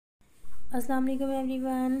Assalamu alaikum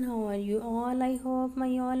everyone. How are you all? I hope my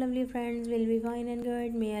all lovely friends will be fine and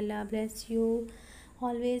good. May Allah bless you.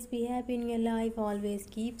 Always be happy in your life. Always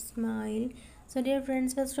keep smile. So dear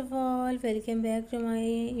friends, first of all, welcome back to my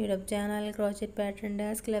YouTube channel Crochet Pattern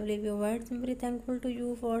Desk. Lovely viewers, I'm very thankful to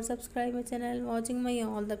you for subscribing my channel, watching my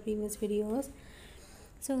all the previous videos.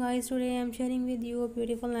 So guys, today I'm sharing with you a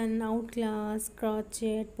beautiful and outclass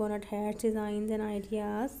crochet bonnet hat designs and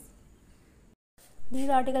ideas. These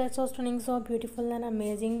articles are so stunning, so beautiful and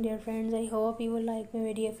amazing. Dear friends, I hope you will like my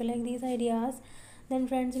video. If you like these ideas, then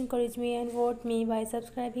friends, encourage me and vote me by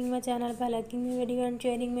subscribing my channel, by liking my video and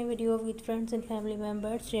sharing my video with friends and family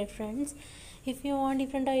members. Dear friends, if you want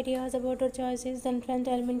different ideas about your choices, then friends,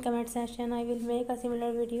 tell me in comment section. I will make a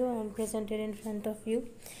similar video and present it in front of you.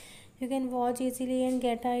 You can watch easily and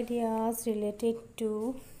get ideas related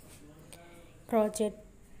to crochet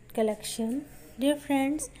collection. Dear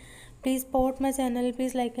friends, please support my channel,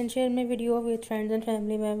 please like and share my video with friends and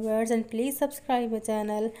family members, and please subscribe my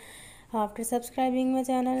channel. After subscribing my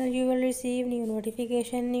channel, you will receive new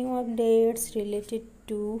notification, new updates related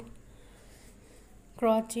to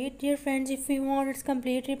crochet. Dear friends, if you want its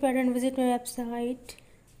completely pattern, visit my website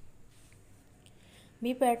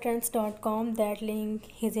bpatterns.com. that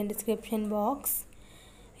link is in description box.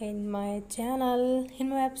 In my channel, in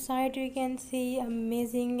my website, you can see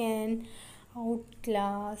amazing and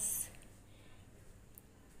outclass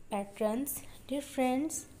patterns. Dear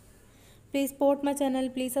friends, please support my channel,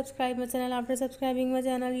 please subscribe my channel. After subscribing my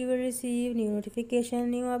channel, you will receive new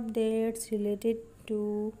notification, new updates related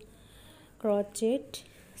to crochet.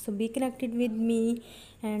 So be connected with me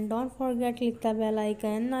and don't forget click the bell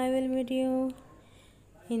icon. I will meet you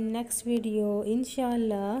in next video,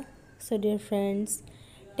 inshallah. So dear friends,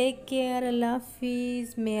 take care. Allah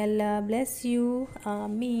Hafiz. May Allah bless you.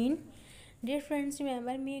 Ameen. Dear friends,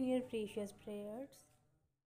 remember me in your precious prayers.